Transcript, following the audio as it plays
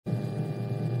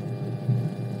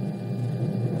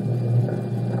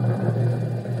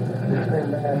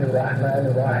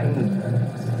Bismillahirrahmanirrahim.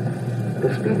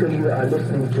 The speaker you are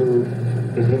listening to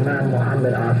is Imam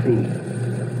Muhammad Afi.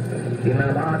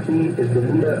 Imam Afi is the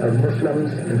leader of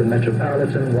Muslims in the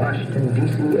metropolitan Washington,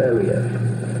 D.C. area.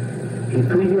 He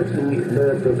previously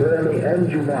led the daily and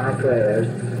Jumu'ah prayers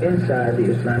inside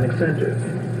the Islamic Center.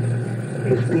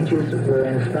 His speeches were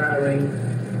inspiring,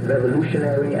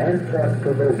 revolutionary, and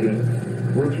thought-provoking,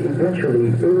 which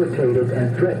eventually irritated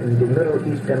and threatened the Middle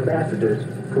East ambassadors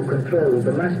who control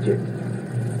the masjid.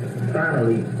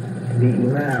 Finally, the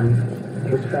Imam,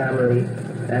 his family,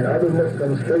 and other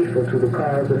Muslims faithful to the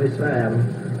cause of Islam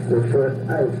were forced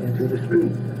out into the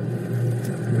street.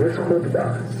 This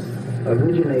khutbah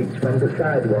originates from the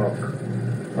sidewalk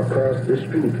across the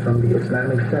street from the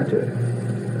Islamic Center,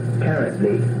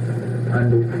 currently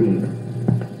under siege.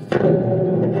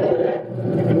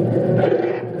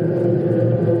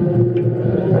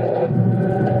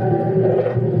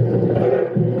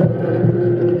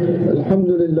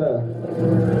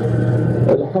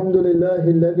 الحمد لله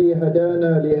الذي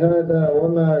هدانا لهذا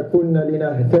وما كنا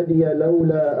لنهتدي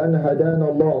لولا أن هدانا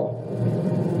الله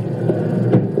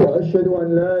وأشهد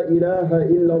أن لا إله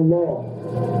إلا الله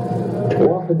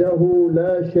وحده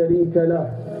لا شريك له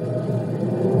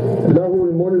له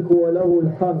الملك وله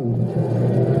الحمد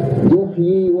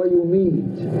يحيي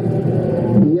ويميت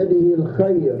بيده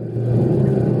الخير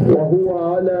وهو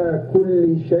على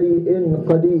كل شيء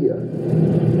قدير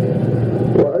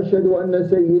وأشهد أن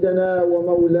سيدنا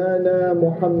ومولانا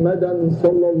محمدا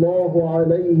صلى الله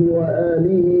عليه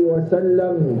وآله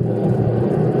وسلم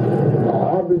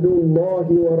عبد الله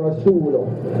ورسوله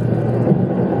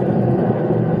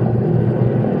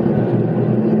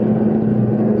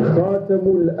خاتم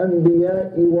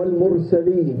الأنبياء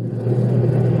والمرسلين.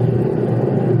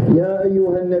 يا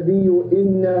أيها النبي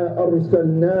إنا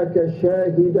أرسلناك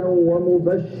شاهدا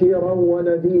ومبشرا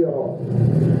ونذيرا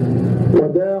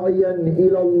وداعيا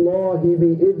إلى الله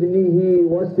بإذنه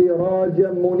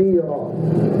وسراجا منيرا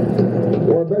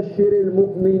وبشر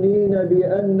المؤمنين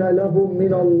بأن لهم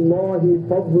من الله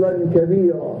فضلا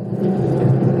كبيرا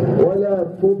ولا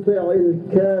تطع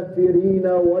الكافرين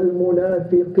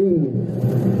والمنافقين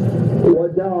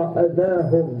ودع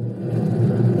أذاهم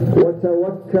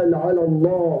وتوكل على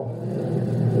الله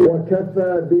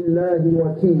وكفى بالله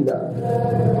وكيلا.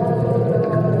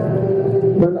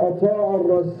 من أطاع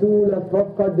الرسول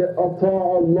فقد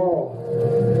أطاع الله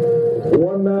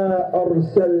وما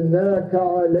أرسلناك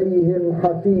عليهم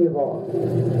حفيظا.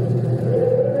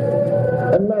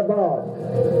 أما بعد,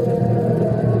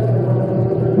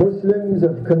 Muslims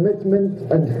of commitment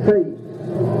and faith,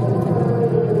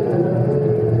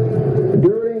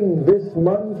 during this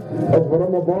month of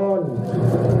Ramadan,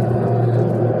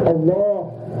 Allah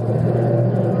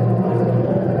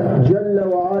Jalla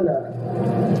wa Ala,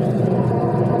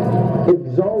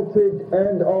 exalted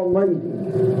and almighty,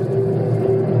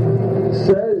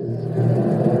 says,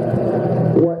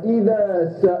 وَإِذَا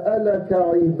سَأَلَكَ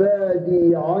عِبَادِي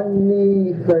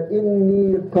عَنِّي فَإِنِّي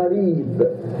قَرِيبٌ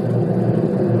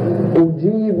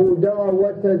أُجِيبُ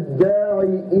دَعْوَةَ الدَّاعِ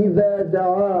إِذَا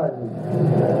دَعَانِ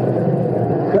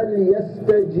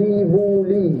فَلْيَسْتَجِيبُوا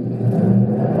لِي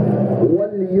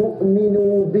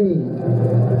وَلْيُؤْمِنُوا بِي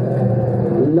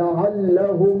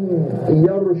لَعَلَّهُمْ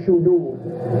يَرْشُدُونَ.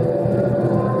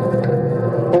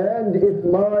 And if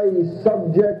my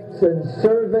subjects and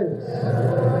servants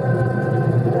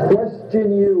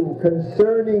question you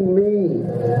concerning me,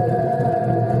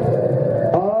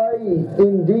 I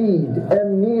indeed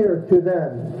am near to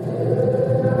them.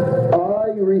 I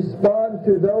respond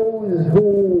to those who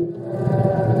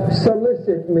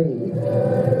solicit me.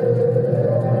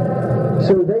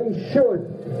 So they should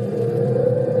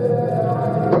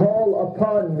call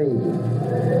upon me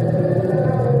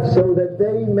so that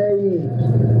they may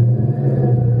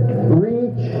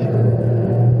reach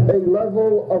a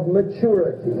level of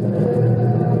maturity,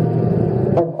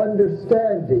 of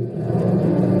understanding.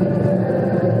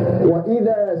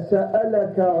 وَإِذَا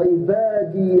سَأَلَكَ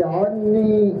عِبَادِي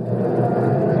عَنِّي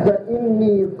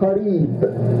فَإِنِّي قَرِيبٌ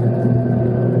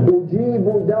أُجِيبُ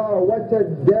دَعْوَةَ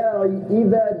الدَّاعِ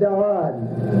إِذَا دَعَانِ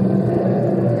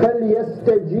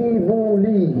فَلْيَسْتَجِيبُوا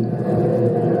لِي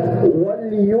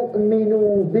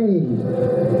وَلْيُؤْمِنُوا بِي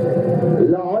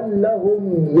لَعَلَّهُمْ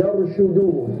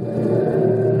يَرْشُدُونَ.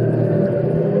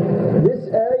 This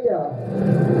ayah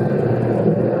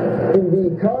in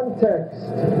the context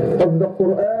of the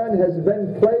Quran has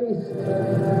been placed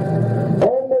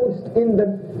almost in the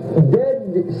dead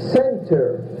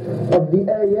center of the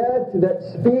ayat that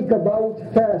speak about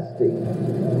fasting,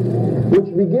 which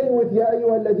begin with Ya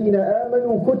ayyuha alladhina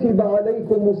amanu kutiba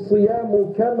alaykumus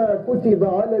siyamu kama kutiba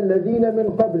ala alladhina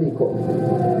min qablikum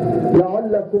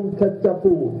la'allakum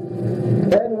tattaqun,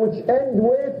 and which end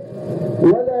with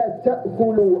وَلَا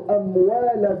تَأْكُلُوا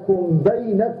أَمْوَالَكُمْ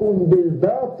بَيْنَكُمْ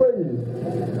بِالْبَاطِلِ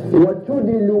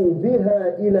وَتُدِلُوا بِهَا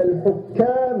إِلَى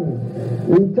الْحُكَّامِ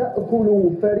لِتَأْكُلُوا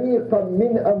فَرِيقًا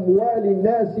مِنْ أَمْوَالِ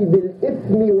النَّاسِ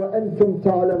بِالْإِثْمِ وَأَنْتُمْ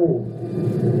تَعْلَمُونَ.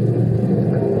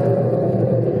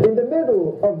 In the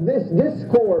middle of this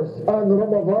discourse on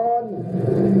Ramadan,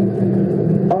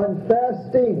 on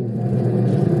fasting,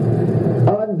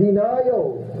 on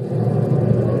denial,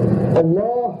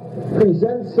 Allah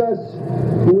presents us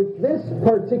with this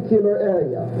particular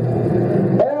ayah.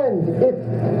 And if,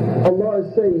 Allah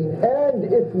is saying, and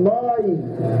if my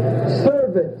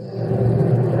servants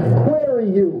query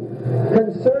you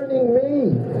concerning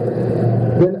me,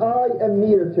 then I am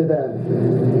near to them.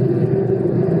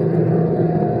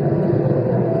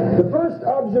 The first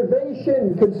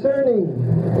observation concerning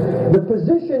the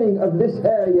positioning of this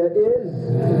ayah is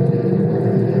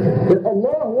that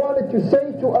Allah wanted to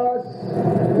say to us,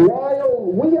 while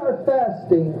we are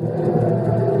fasting,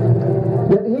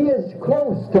 that He is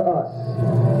close to us.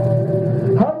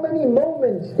 How many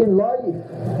moments in life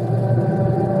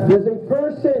does a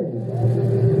person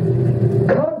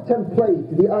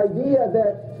contemplate the idea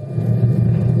that,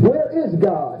 where is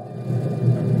God?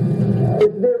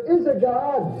 If there is a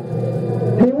God,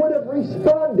 He would have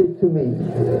responded to me.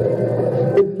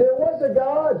 If there was a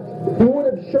God, He would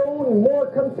have shown more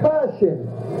compassion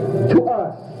to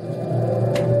us.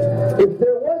 If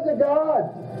there was a God,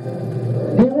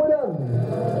 He would have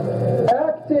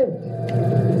acted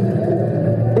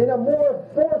in a more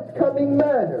forthcoming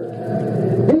manner.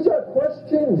 These are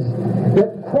questions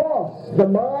that cross the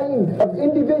mind of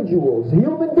individuals,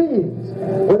 human beings,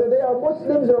 whether they are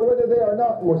Muslims or whether they are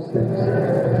not Muslims.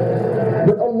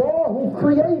 But Allah, who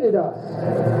created us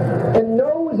and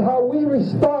knows how we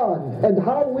respond and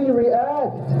how we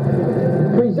react,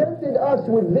 presented us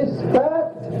with this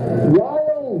fact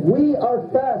while we are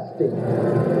fasting.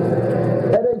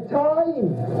 At a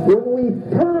time when we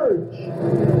purge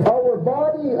our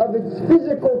body of its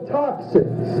physical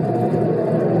toxins,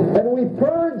 and we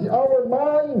purge our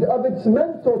mind of its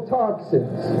mental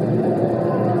toxins,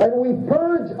 and we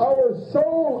purge our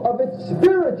soul of its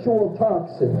spiritual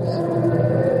toxins.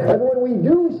 And when we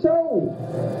do so,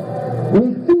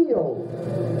 we feel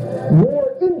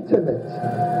more intimate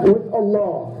with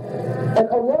Allah. And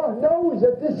Allah knows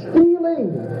that this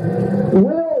feeling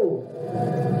will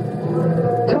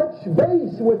touch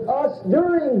base with us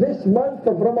during this month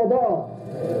of Ramadan.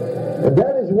 And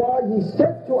that is why He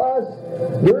said to us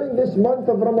during this month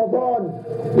of Ramadan,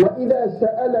 وَإِذَا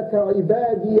سَأَلَكَ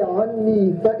عِبَادِي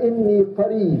عَنِّي فَإِنِّي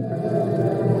قَرِيبٌ.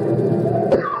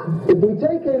 If we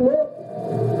take a look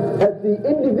at the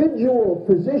individual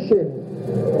position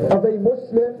of a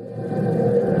Muslim,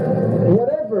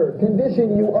 whatever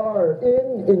condition you are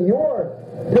in your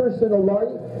personal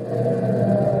life,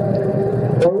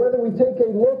 or whether we take a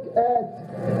look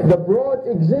at the broad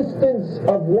existence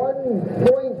of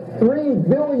 1.3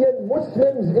 billion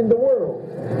Muslims in the world,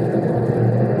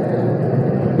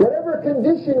 whatever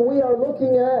condition we are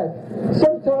looking at,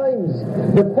 sometimes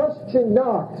the question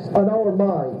knocks on our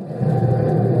mind.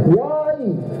 Why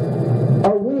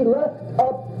are we left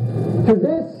up to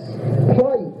this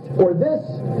plight or this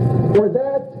or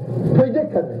that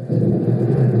predicament?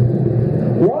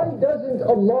 Why doesn't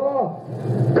Allah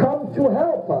come to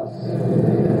help us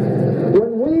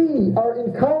when we are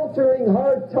encountering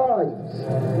hard times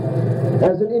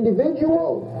as an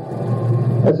individual,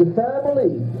 as a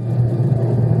family,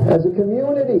 as a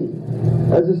community,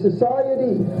 as a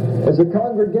society, as a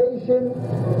congregation,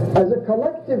 as a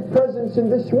collective presence in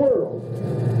this world?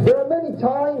 There are many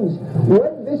times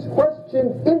when this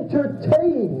question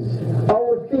entertains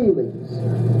our feelings.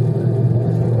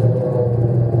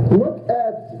 Look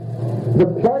at the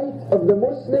plight of the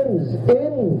Muslims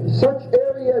in such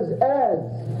areas as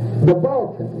the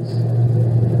Balkans,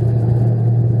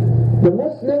 the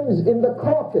Muslims in the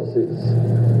Caucasus,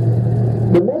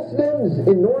 the Muslims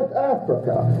in North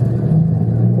Africa,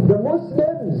 the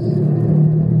Muslims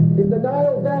in the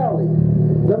Nile Valley,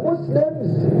 the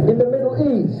Muslims in the Middle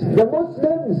East, the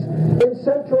Muslims in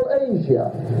Central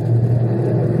Asia.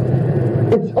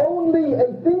 It's only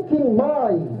a thinking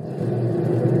mind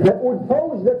that would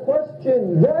pose the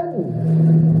question,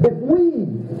 then, if we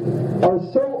are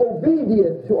so obedient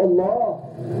obedient to Allah,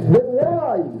 then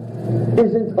why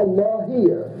isn't Allah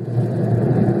here?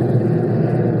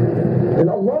 And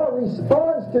Allah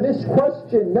responds to this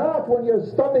question not when your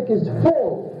stomach is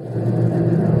full.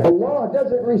 Allah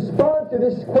doesn't respond to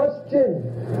this question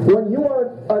when you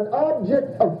are an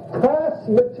object of crass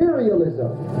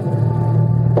materialism.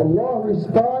 Allah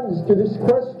responds to this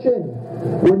question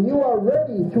when you are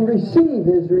ready to receive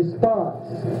His response.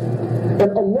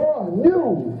 And Allah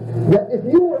knew that if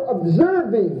you were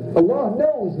observing, Allah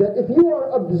knows that if you are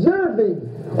observing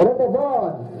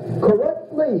Ramadan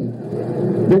correctly,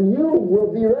 then you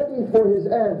will be ready for His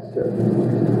answer.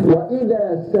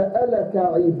 وَإِذَا سَأَلَكَ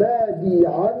عِبَادِي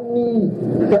عَنِّي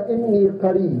فَإِنِّي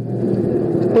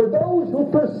قَرِيبٌ. For those who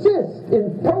persist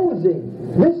in posing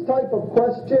this type of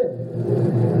question,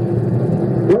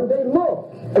 when they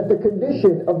look at the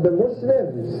condition of the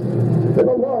Muslims, then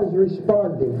Allah is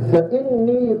responding,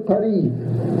 فَإِنِّي قَرِيبٌ.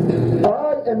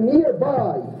 I am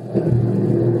nearby.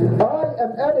 I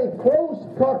am at a close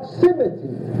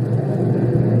proximity.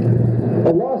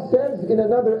 Allah says in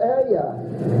another ayah,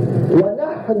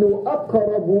 وَنَحْنُ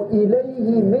أَقْرَبُ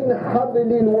إِلَيْهِ مِنْ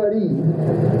حَبْلِ الْوَرِيدِ.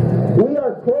 We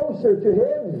are closer to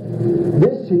Him,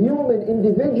 this human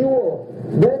individual,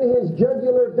 than His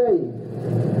jugular vein.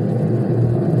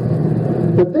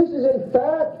 But this is a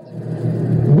fact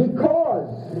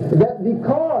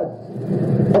because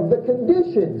of the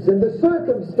conditions and the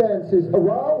circumstances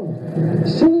around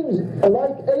seems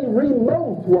like a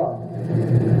remote one.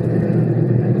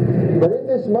 But in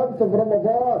this month of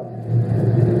Ramadan,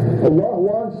 Allah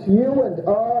wants you and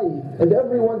I and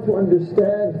everyone to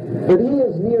understand that He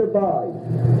is nearby.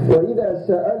 وَإِذَا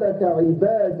سَأَلَكَ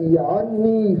عِبَادِي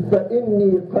عَنِّي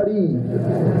فَإِنِّي قَرِيبٌ.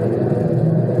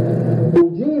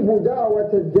 أُجِيبُ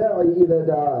دَعْوَةَ الدَّاعِ إِذَا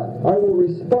دَعَانِ. I will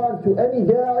respond to any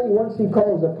da'i once he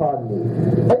calls upon me.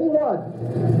 Anyone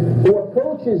who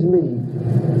approaches me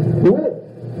with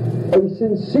a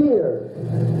sincere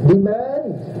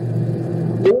demand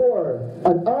or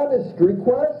an honest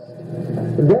request,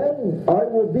 then I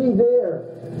will be there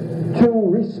to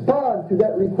respond to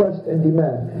that request and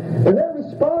demand. And that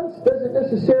response doesn't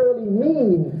necessarily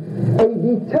mean a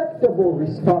detectable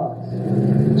response,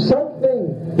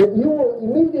 something that you will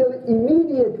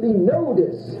immediately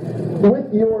notice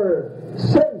with your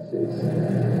senses.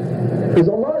 Because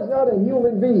Allah is not a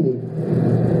human being.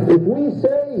 If we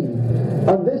say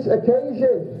on this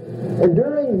occasion and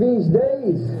during these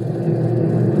days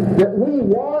that we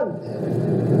want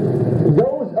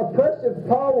those oppressive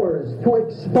powers to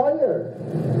expire,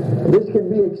 this can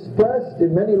be expressed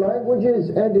in many languages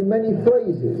and in many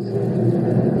phrases.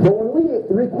 But when we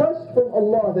request from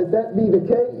Allah that that be the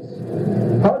case,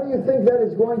 how do you think that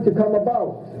is going to come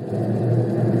about?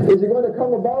 Is it going to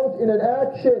come about in an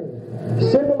action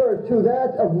similar to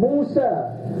that of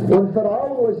Musa when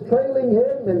Pharaoh was trailing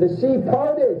him and the sea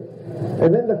parted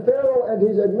and then the Pharaoh and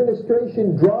his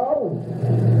administration drowned?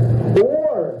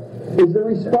 Or is the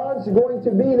response going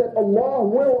to be that Allah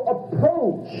will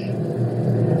approach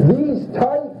these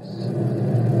types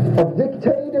of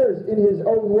dictators in His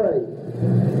own way?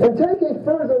 And take a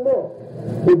further look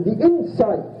with the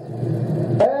insight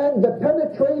and the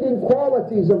penetrating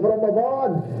qualities of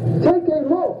Ramadan. Take a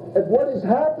look at what is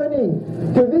happening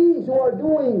to these who are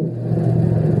doing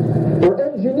or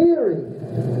engineering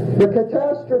the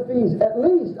catastrophes, at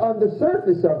least on the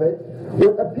surface of it,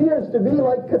 what appears to be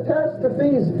like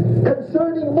catastrophes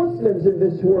concerning Muslims in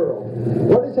this world.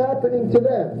 What is happening to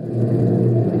them?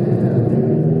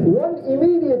 One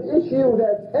immediate issue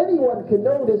that anyone can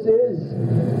notice is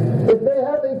if they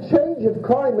have a change of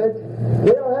climate,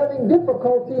 they are having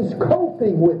difficulties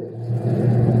coping with it.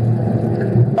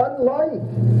 Unlike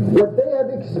what they have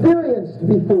experienced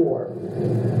before.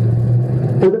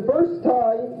 For the first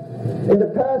time in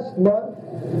the past month,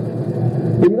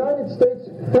 the United States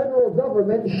federal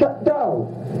government shut down.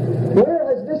 Where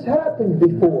has this happened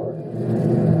before?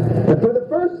 And for the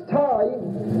first time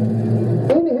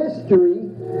in history,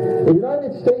 the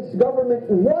United States government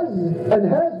was and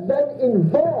has been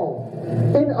involved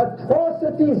in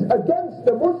atrocities against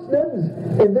the Muslims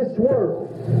in this world.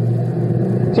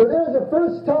 So there's a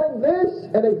first time this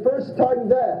and a first time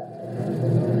that.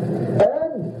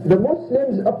 And the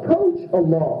Muslims approach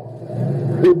Allah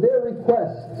with their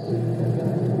requests,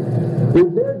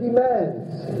 with their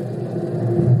demands.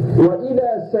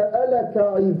 وَإِذَا سَأَلَكَ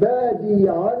عِبَادِي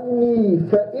عَنِّي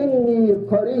فَإِنِّي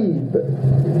قَرِيبٌ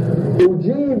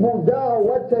أُجِيبُ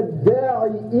دَعْوَةَ الدَّاعِ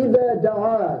إِذَا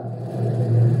دَعَانِ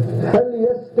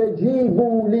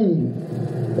فَلْيَسْتَجِيبُوا لِي.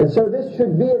 And so this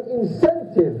should be an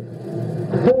incentive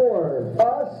for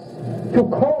us to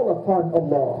call upon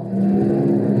Allah.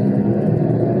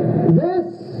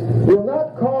 This will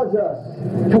not cause us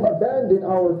to abandon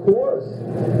our course.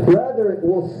 Rather, it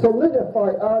will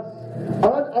solidify us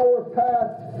on our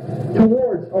path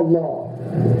towards Allah.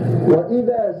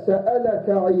 وَإِذَا سَأَلَكَ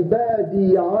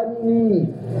عِبَادِي عَنِّي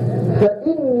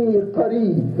فَإِنِّي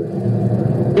قَرِيبٌ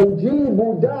أُجِيبُ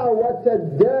دَعْوَةَ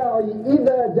الدَّاعِ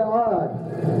إِذَا دَعَانِ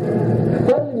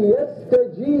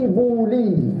فَلْيَسْتَجِيبُوا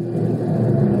لِي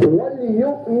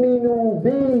وَلْيُؤْمِنُوا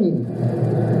بِي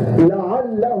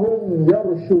لَعَلَّهُمْ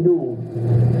يَرْشُدُونَ.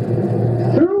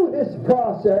 Through this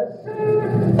process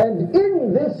and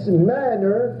in this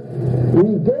manner,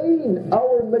 we gain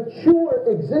our mature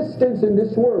existence in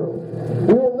this world.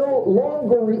 We will no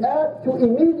longer react to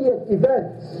immediate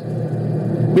events.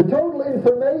 The total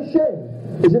information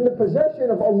is in the possession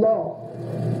of Allah.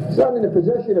 It's not in the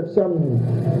possession of some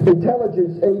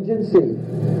intelligence agency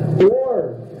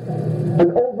or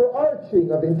an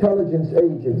overarching of intelligence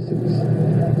agencies.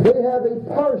 They have a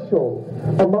partial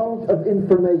amount of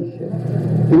information.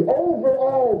 The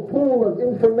overall pool of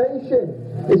information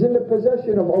is in the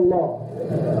possession of Allah.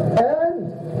 And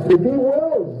if He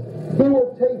wills, He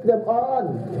will take them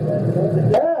on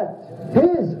at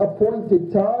His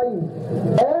appointed time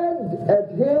and at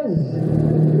His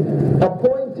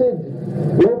appointed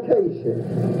location.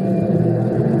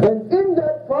 And in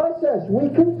that process, we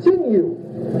continue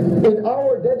in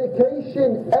our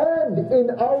dedication and in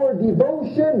our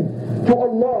devotion to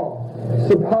Allah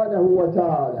subhanahu wa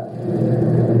ta'ala.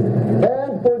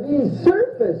 And for these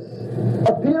surface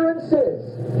appearances,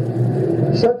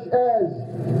 such as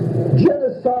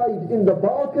genocide in the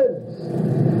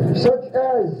Balkans, such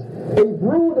as a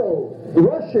brutal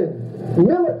Russian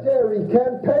military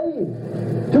campaign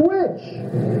to which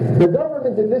the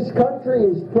government in this country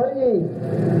is playing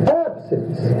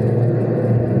absence.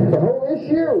 The whole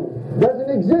issue doesn't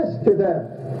exist to them.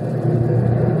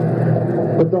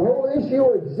 But the whole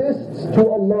issue exists to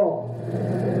Allah.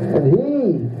 And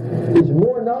He is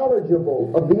more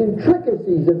knowledgeable of the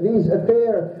intricacies of these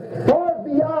affairs far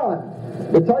beyond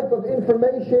the type of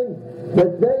information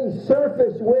that they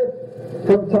surface with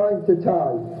from time to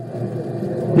time.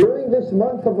 During this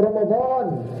month of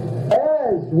Ramadan,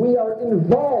 as we are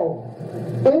involved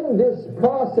in this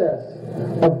process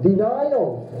of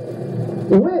denial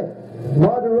with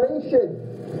moderation,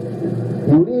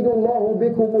 يُرِيدُ اللَّهُ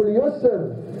بِكُمُ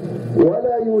الْيُسْرَ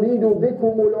وَلَا يُرِيدُ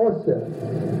بِكُمُ الْعُسْرَ.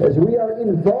 As we are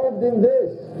involved in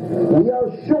this, we are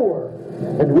sure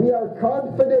and we are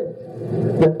confident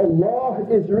that Allah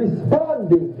is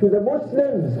responding to the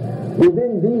Muslims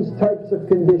within these types of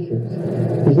conditions.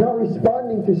 He's not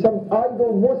responding to some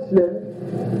idle Muslim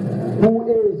who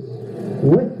is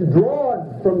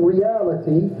withdrawn from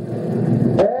reality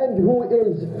and who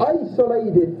is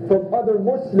isolated from other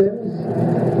Muslims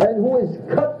and who is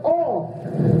cut off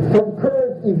from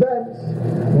current events,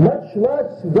 much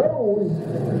less those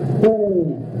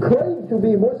who claim to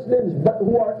be Muslims but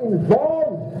who are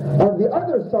involved on the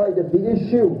other side of the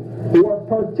issue, who are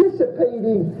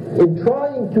participating in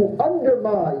trying to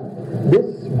undermine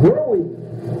this growing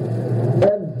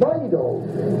and vital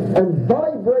and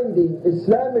vibrating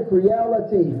Islamic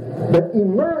reality that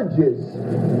emerges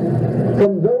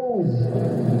from those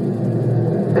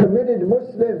committed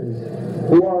Muslims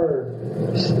who are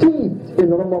steeped in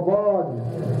Ramadan,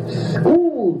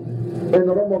 schooled in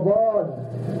Ramadan,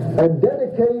 and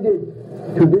dedicated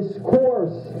to this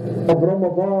course of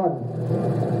Ramadan,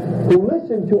 who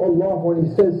listen to Allah when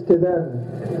He says to them,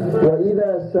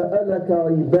 وَإِذَا سَأَلَكَ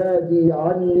عِبَادِي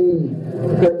عَنِّي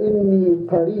فَإِنِّي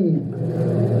قَرِيبٌ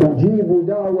أُجِيبُ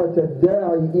دَعْوَةَ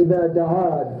الدَّاعِ إِذَا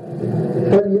دَعَانِ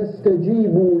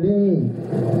فَلْيَسْتَجِيبُوا لِي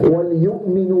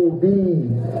وَلْيُؤْمِنُوا بِي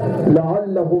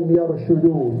لَعَلَّهُمْ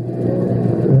يَرْشُدُونَ.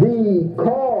 The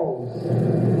calls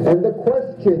and the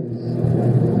questions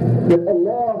that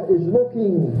Allah is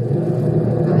looking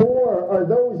for are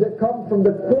those that come from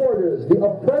the quarters, the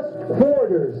oppressed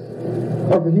quarters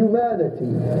of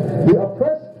humanity, the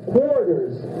oppressed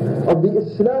quarters of the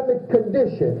Islamic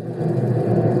condition.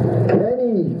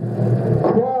 Any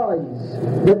cries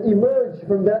that emerge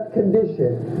from that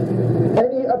condition,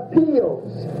 any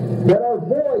appeals that are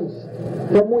voiced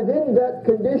from within that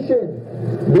condition,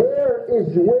 there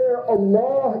is where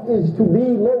Allah is to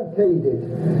be located.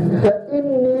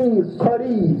 فَإِنِّي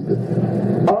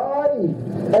قَرِيبٌ. I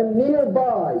am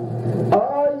nearby.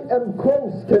 I am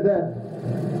close to them.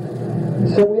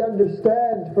 So we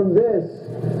understand from this,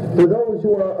 for those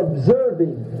who are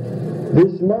observing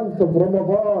this month of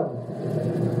Ramadan,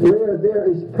 where there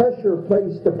is pressure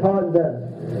placed upon them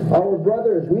Our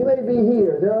brothers, we may be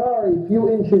here. There are a few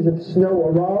inches of snow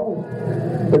around,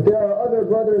 but there are other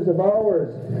brothers of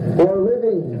ours who are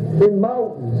living in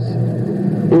mountains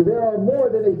where there are more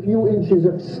than a few inches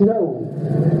of snow,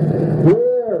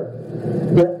 where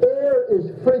the air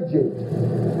is frigid,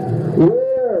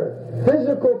 where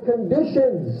physical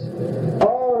conditions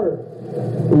are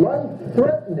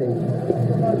life-threatening.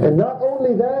 And not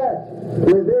only that,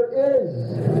 where there is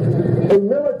a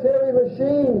military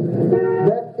machine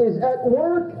that is at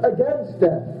work against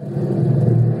them.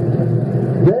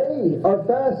 They are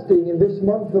fasting in this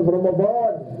month of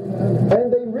Ramadan,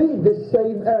 and they read this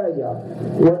same ayah,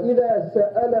 وَإِذَا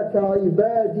سَأَلَكَ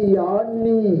عِبَادِي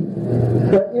عَنِّي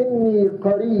فَإِنِّي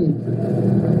قَرِيبٌ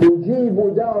أُجِيبُ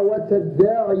دَعْوَةَ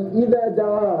الدَّاعِ إِذَا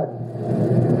دَعَانِ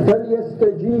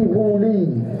فَلْيَسْتَجِيبُوا لِي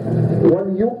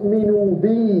وَلْيُؤْمِنُوا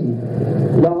بِي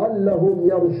لَعَلَّهُمْ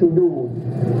يَرْشُدُونَ.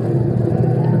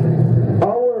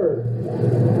 Our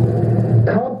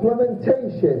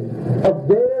complementation of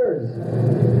theirs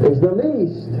is the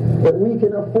least that we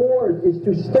can afford, is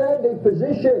to stand in a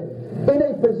position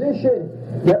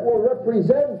that will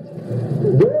represent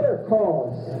their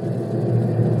cause,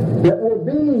 that will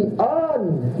be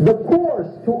on the course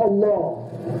to Allah,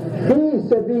 fi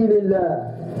sabilillah.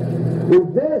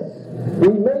 With this, we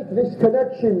make this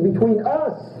connection between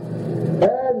us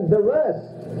and the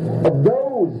rest of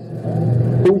those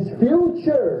whose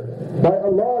future by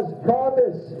Allah's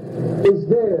promise is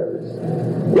theirs.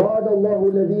 وَعَدَ اللَّهُ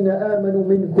الَّذِينَ آمَنُوا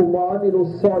مِنْكُمْ وَعَمِلُوا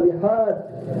الصَّالِحَاتِ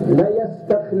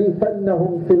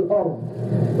لَيَسْتَخْلِفَنَّهُمْ فِي الْأَرْضِ.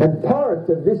 And part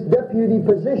of this deputy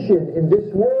position in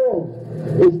this world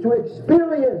is to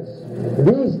experience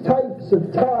these types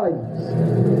of times.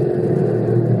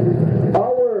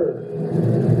 Our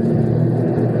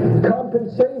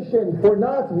compensation for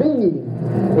not being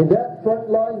in that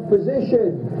frontline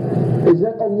position is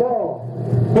that Allah,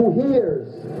 who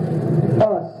hears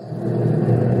us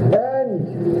and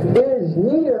is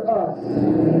near us,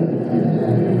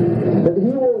 that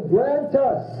He will grant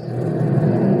us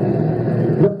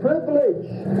the privilege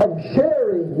of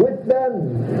sharing with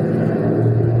them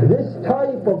this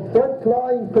type of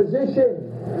frontline position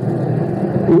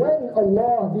when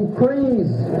Allah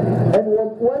decrees and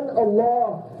when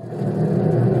Allah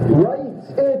writes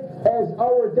it as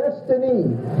our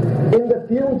destiny in the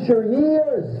future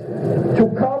years to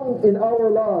come in our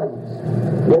lives.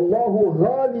 وَاللَّهُ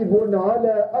غَالِبٌ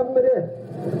عَلَى أَمْرِهِ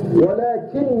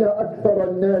وَلَكِنَّ أَكْثَرَ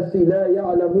النَّاسِ لَا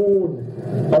يَعْلَمُونَ.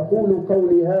 أقول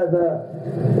قولي هذا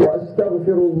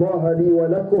وأستغفر الله لي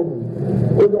ولكم.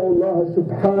 ادعوا الله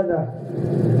سبحانه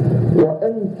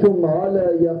وأنتم على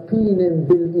يقين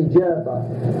بالإجابة،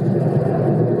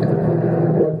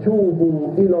 وتوبوا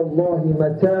إلى الله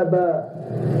متابا،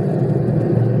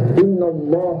 إن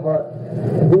الله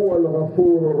هو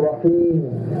الغفور الرحيم.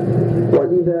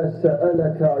 وإذا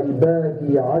سألك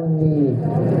عبادي عني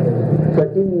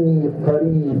فإني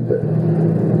قريب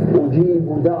أجيب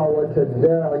دعوة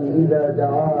الداعي إذا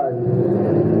دعان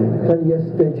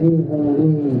فليستجيبوا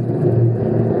لي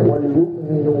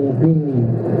وليؤمنوا بي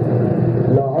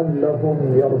لعلهم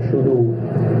يرشدون.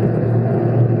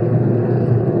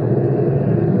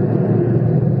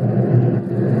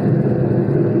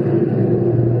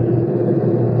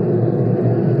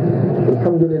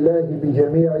 الحمد لله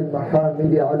بجميع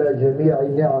المحامد على جميع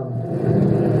النعم،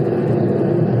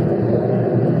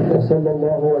 وصلى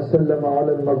الله وسلم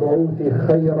على المبعوث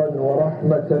خيرا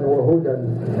ورحمة وهدى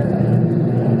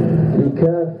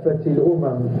لكافة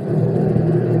الأمم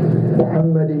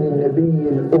محمد النبي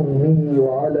الأمي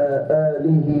وعلى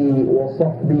آله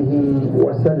وصحبه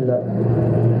وسلم.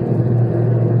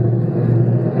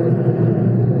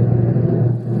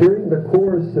 During the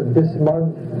course of this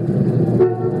month,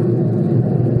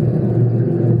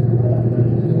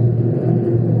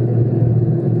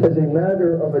 as a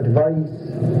matter of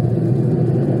advice,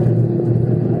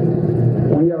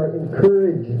 we are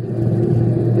encouraged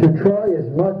to try as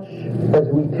much as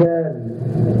we can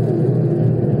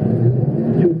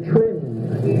to trim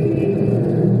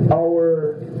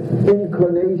our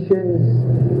inclinations,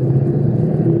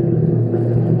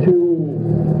 to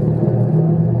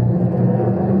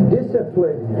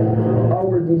discipline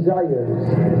our desires.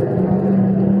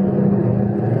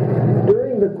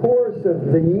 During the course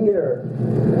of the year,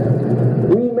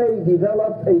 we may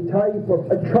develop a type of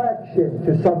attraction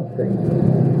to something.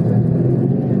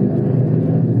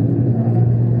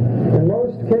 In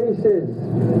most cases,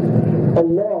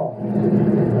 Allah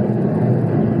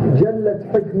Jallat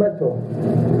Hikmatuh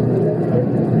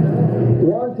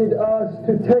wanted us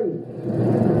to take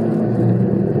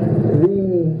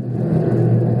the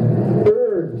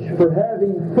urge for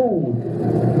having food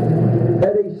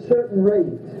at a certain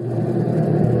rate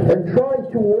and try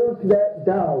to work that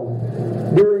down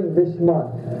during this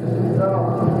month.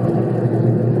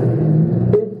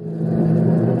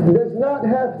 It does not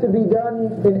have to be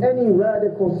done in any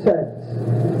radical sense.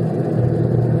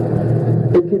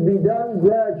 It can be done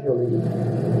gradually.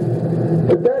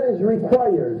 But that is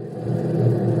required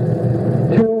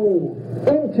to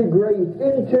integrate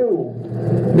into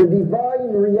the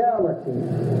divine reality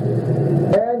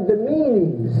and the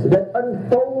meanings that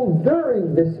unfold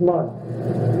during this month.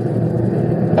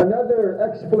 Another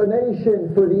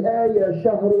explanation for the ayah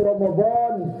شهر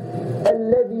رمضان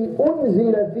الذي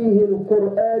أنزل فيه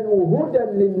القرآن هدى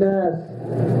للناس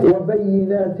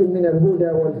وبينات من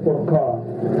الهدى والفرقان.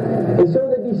 And so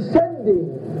the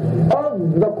descending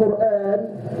of the Quran,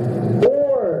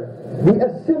 or the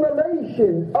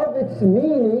assimilation of its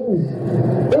meanings,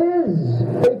 is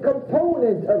a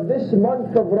component of this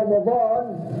month of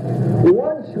Ramadan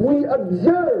once we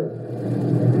observe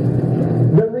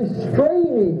the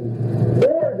restraining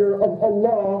order of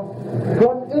Allah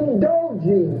from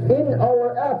indulging in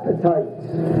our appetites.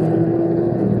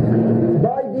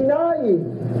 By denying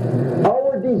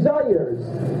our desires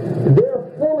their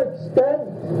full extent,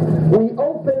 we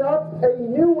open up a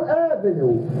new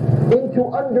avenue into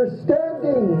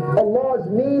understanding Allah's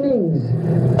meanings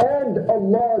and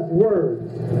Allah's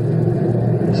words.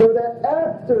 So that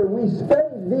after we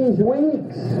spend these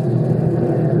weeks,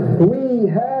 we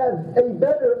have a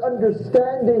better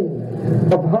understanding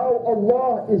of how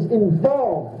Allah is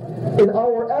involved in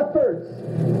our efforts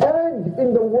and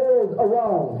in the world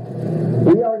around.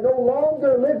 We are no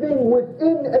longer living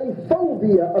within a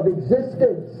phobia of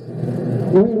existence.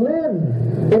 We live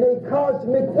in a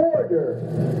cosmic order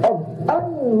of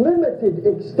unlimited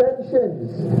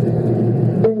extensions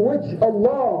in which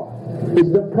Allah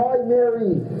is the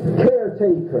primary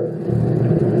caretaker.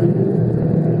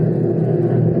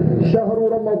 شهر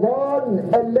رمضان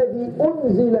الذي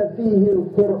أنزل فيه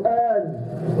القرآن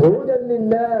هدى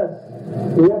للناس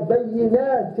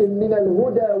وبينات من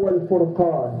الهدى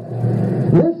والفرقان.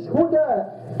 This huda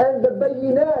and the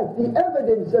bayinat, the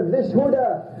evidence of this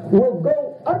huda, will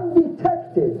go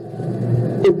undetected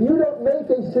if you don't make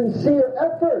a sincere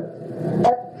effort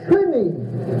at trimming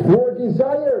your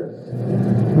desires,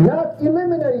 not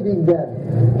eliminating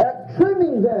them, at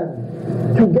trimming them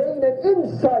to gain an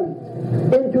insight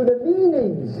into the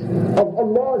meanings of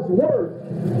Allah's word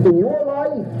in your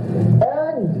life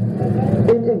and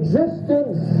in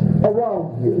existence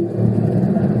around you.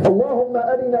 اللهم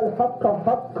أرنا الحق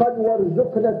حقا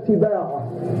وارزقنا اتباعه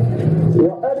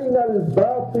وأرنا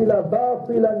الباطل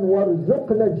باطلا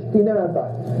وارزقنا اجتنابه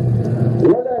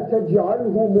ولا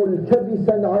تجعله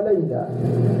ملتبسا علينا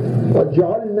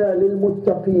واجعلنا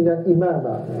للمتقين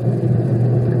إماما.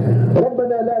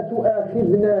 ربنا لا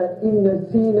تؤاخذنا إن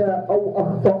نسينا أو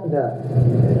أخطأنا.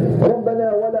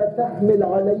 ربنا ولا تحمل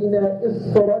علينا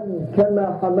إصرا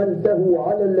كما حملته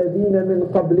على الذين من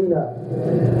قبلنا.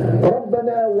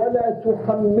 ربنا ولا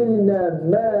تحملنا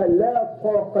ما لا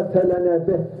طاقة لنا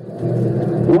به.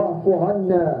 واعف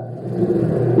عنا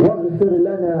واغفر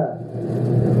لنا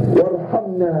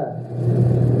وارحمنا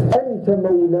أنت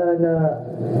مولانا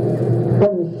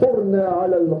فانصرنا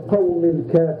على القوم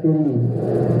الكافرين.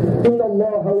 إن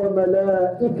الله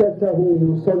وملائكته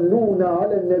يصلون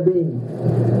على النبي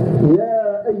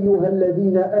يا أيها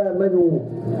الذين آمنوا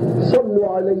صلوا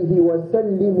عليه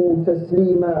وسلموا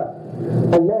تسليما.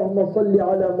 اللهم صل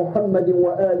على محمد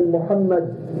وآل محمد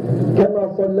كما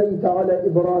صليت على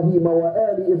إبراهيم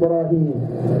وآل إبراهيم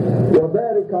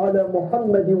وبارك على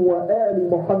محمد وآل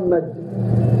محمد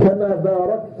كما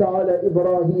باركت على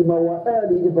إبراهيم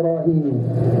وآل إبراهيم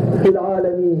في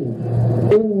العالمين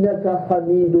إنك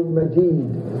حميد مجيد.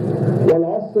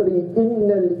 والعصر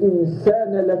إن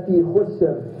الإنسان لفي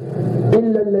خسر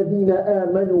إلا الذين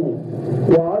آمنوا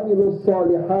وعملوا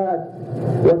الصالحات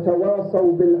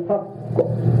وتواصوا بالحق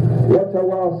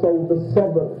وتواصوا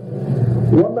بالصبر.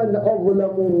 ومن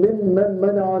أظلم ممن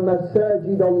منع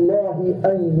مساجد الله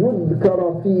أن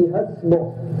يذكر فيها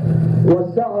اسمه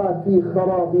وسعى في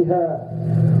خرابها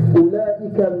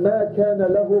أولئك ما كان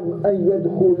لهم أن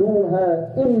يدخلوها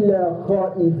إلا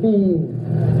خائفين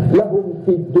لهم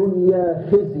في الدنيا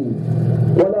خزي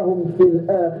ولهم في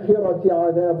الآخرة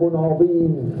عذاب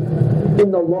عظيم.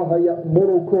 إن الله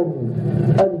يأمركم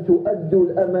أن تؤدوا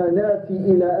الأمانات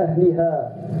إلى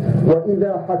أهلها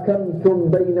وإذا حكمتم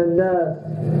بين الناس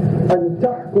أن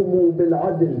تحكموا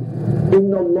بالعدل.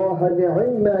 إن الله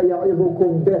نعم ما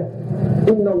يعظكم به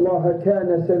إن الله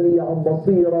كان سميعا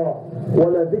بصيرا.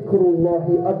 ولذكر الله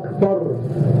أكبر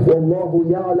والله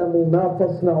يعلم ما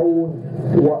تصنعون.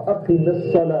 وأقم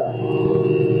الصلاة.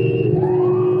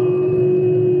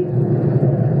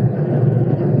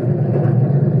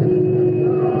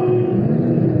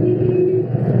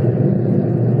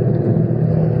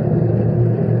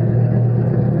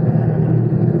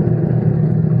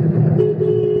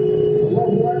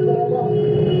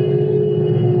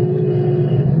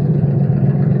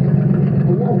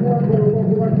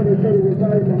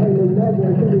 إله إلا الله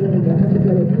وأشهد أن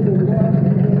محمدا رسول الله.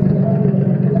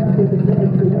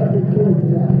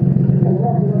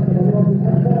 الله أكبر الله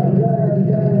أكبر لا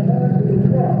إله إلا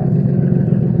الله.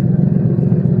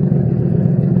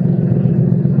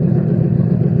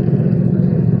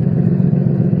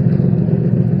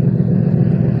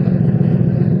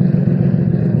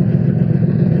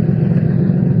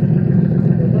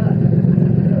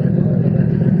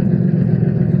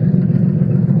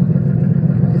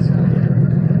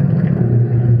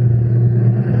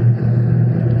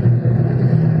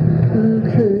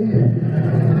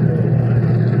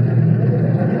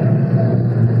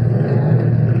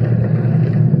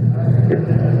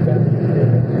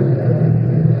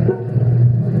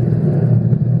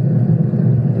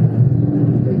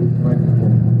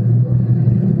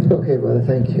 Okay, brother,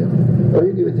 thank you. Or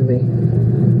you give it to me.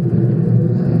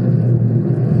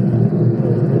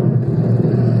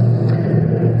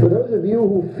 For those of you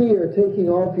who fear taking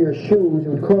off your shoes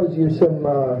would cause you some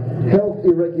health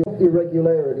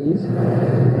irregularities,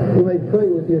 you may pray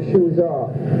with your shoes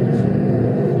off.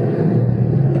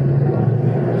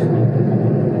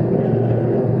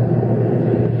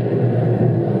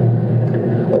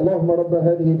 اللهم رب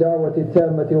هذه الدعوة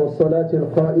التامة والصلاة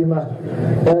القائمة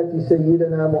آت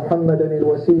سيدنا محمدا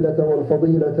الوسيلة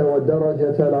والفضيلة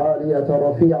والدرجة العالية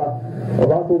الرفيعة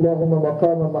وابعث اللهم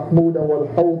مقاما محمودا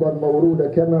والحوض المورود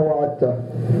كما وعدته.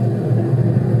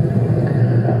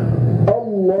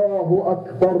 الله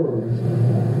أكبر.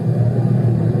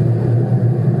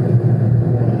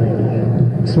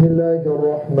 بسم الله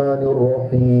الرحمن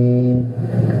الرحيم.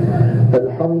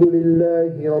 الحمد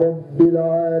لله رب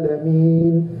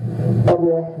العالمين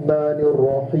الرحمن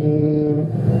الرحيم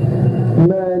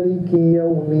مالك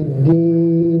يوم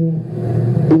الدين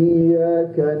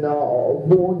إياك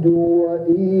نعبد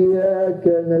وإياك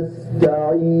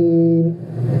نستعين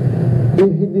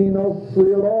اهدنا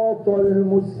الصراط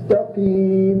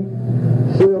المستقيم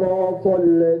صراط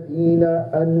الذين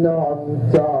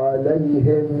أنعمت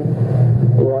عليهم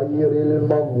غير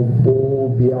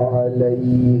المغضوب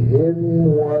عليهم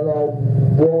ولا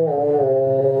الضالين.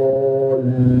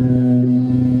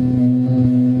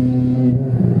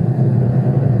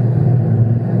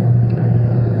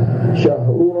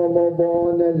 شهر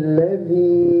رمضان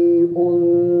الذي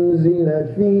أنزل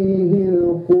فيه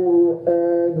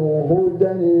القرآن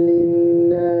هدى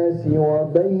للناس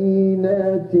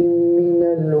وبينات من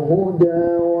الهدى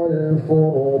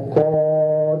والفرقان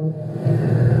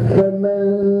فمن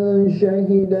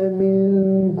شهد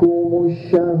منكم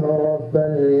الشهر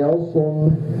فليصم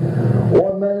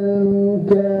ومن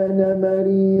كان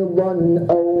مريضا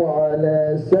أو على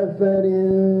سفر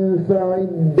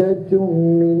فعدة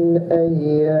من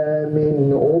أيام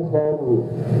أخر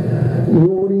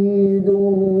يريد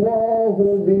الله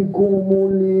بكم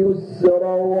اليسر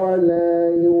ولا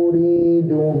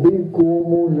يريد بكم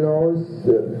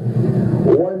العسر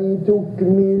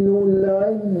ولتكملوا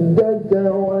العدة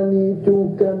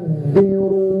ولتكبروا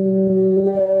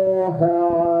الله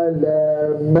على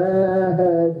ما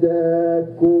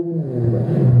هداكم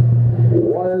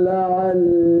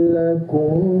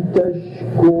ولعلكم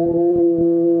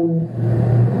تشكرون.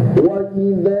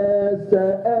 وإذا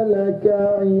سألك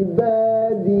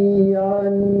عبادي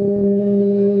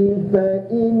عني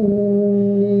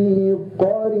فإني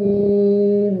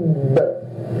قريب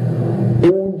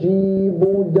أجيب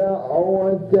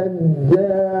دعوة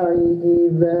الداع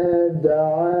إذا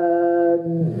دعان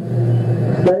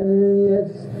فليستجيبوا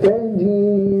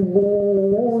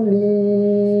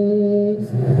لي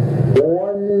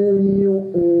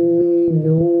وليؤمنوا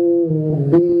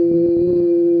بي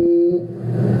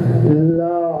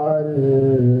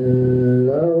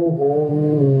لعلهم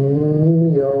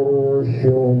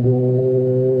يرشدون.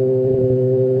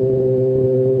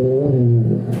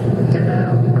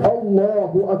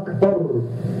 الله أكبر.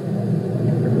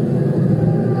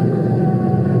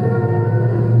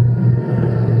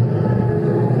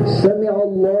 سمع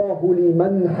الله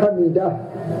لمن حمده.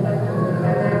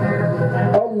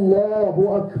 الله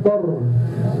أكبر.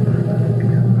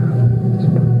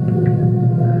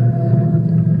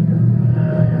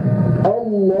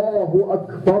 الله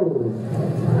أكبر.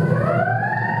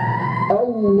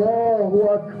 الله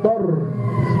أكبر.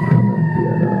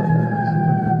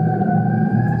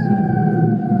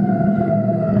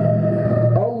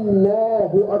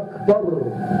 الله أكبر.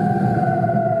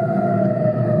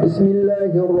 بسم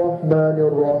الله الرحمن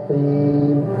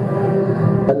الرحيم.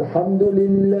 الحمد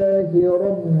لله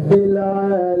رب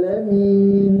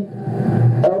العالمين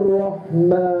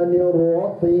الرحمن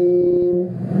الرحيم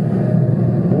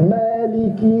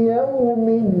مالك يوم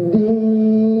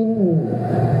الدين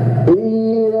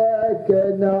إياك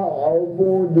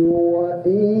نعبد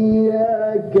وإياك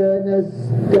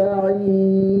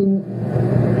نستعين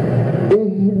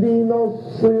اهدنا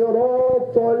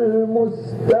الصراط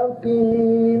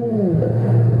المستقيم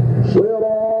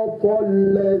صراط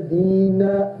الذين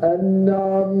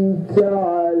أنعمت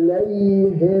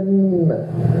عليهم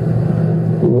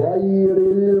غير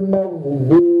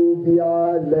المغضوب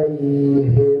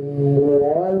عليهم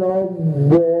ولا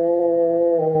الضالين.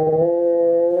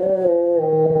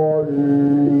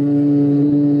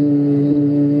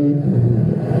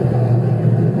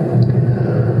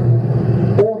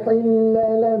 أحل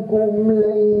لكم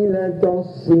ليلة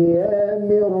الصيام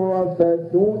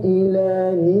الرفث إلى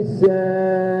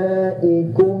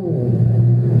نسائكم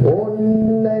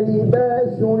هن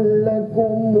لباس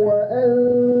لكم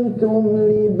وأنتم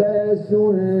لباس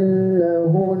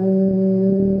لهن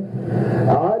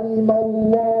علم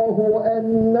الله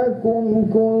أنكم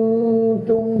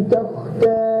كنتم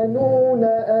تختانون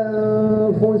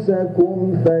أنفسكم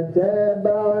فتاب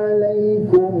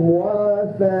عليكم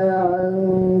وعفى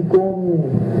عنكم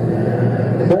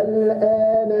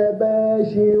فالآن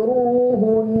باشروهن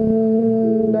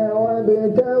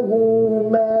وابتغوا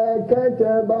ما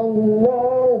كتب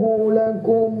الله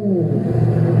لكم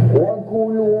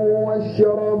وكلوا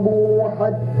واشربوا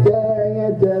حتى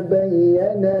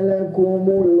يتبين لكم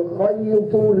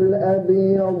الخيط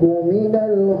الأبيض من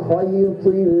الخيط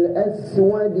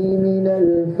الأسود من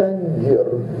الفجر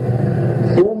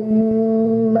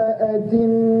ثم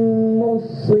أتموا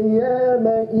الصيام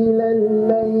إلى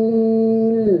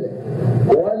الليل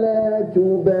ولا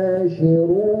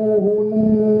تباشروهن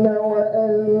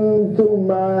وأنتم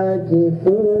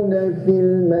عاكفون في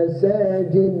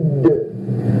المساجد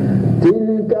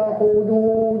تلك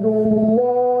حدود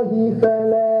الله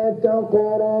فلا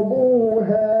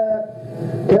تقربوها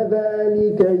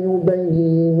كذلك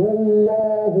يبين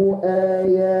الله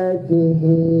آياته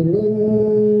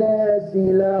للناس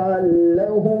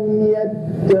لعلهم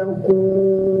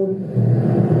يتقون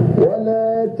ولا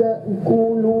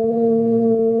تأكلوا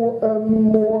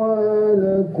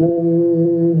أموالكم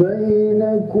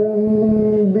بينكم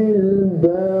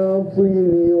بالباطل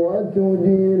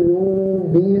وتدلوا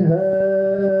بها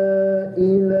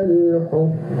إلى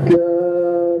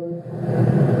الحكام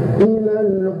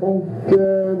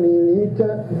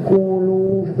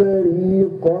لتأكلوا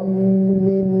فريقا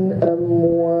من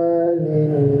أموال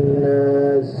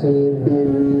الناس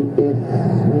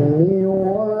بالإثم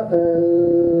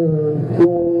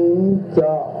وأنتم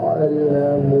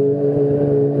تعلمون.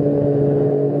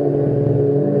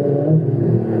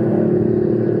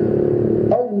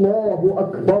 الله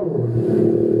أكبر.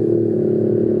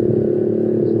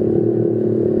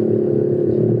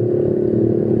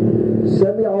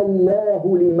 سمع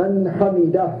الله لمن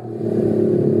حمده.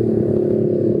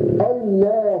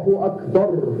 الله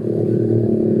أكبر.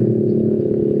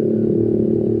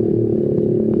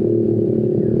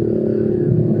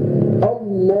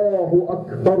 الله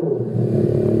أكبر.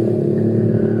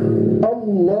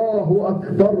 الله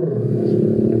أكبر.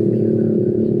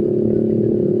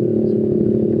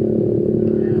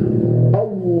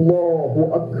 الله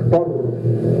أكبر.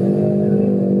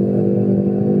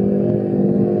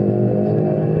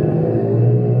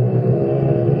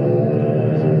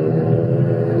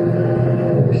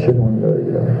 أشهد أن لا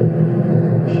إله إلا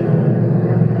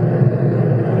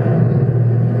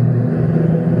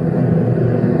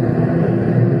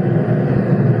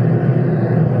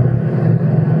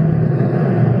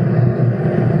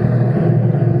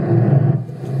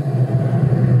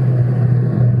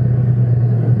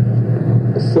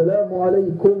السلام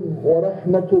عليكم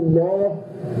ورحمة الله.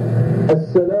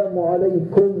 السلام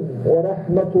عليكم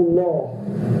ورحمة الله.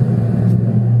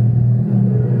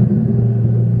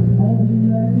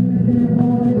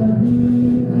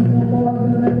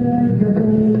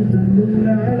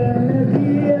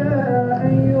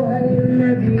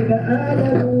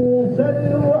 آمنوا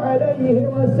صلوا عليه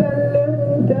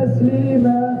وسلموا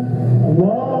تسليما.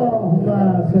 اللهم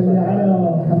صل على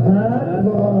محمد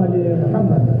وآل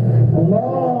محمد.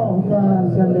 اللهم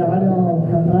صل على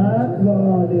محمد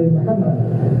وآل محمد.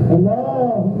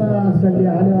 اللهم صل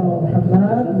على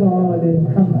محمد وآل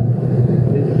محمد.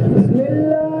 بسم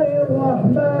الله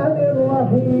الرحمن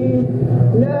الرحيم.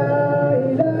 لا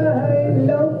إله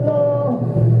إلا الله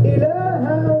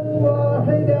إلها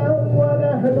واحدا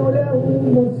ونحن له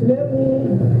مسلمون.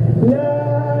 لا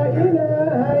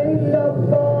إله إلا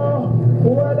الله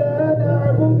ولا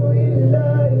نعبد إلا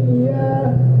إياه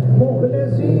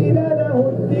مخلصين له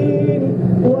الدين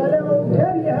ولو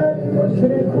كره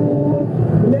المشركون.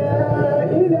 لا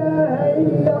إله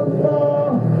إلا الله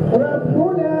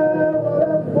ربنا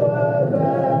ورب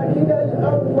آبائنا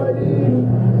الأولين.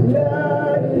 لا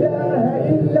إله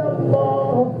إلا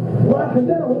الله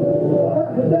وحده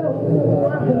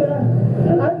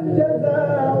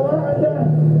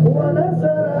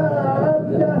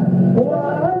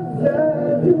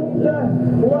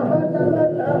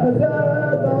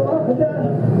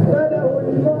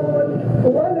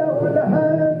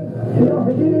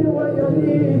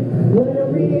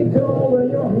ويميت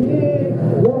ويحيي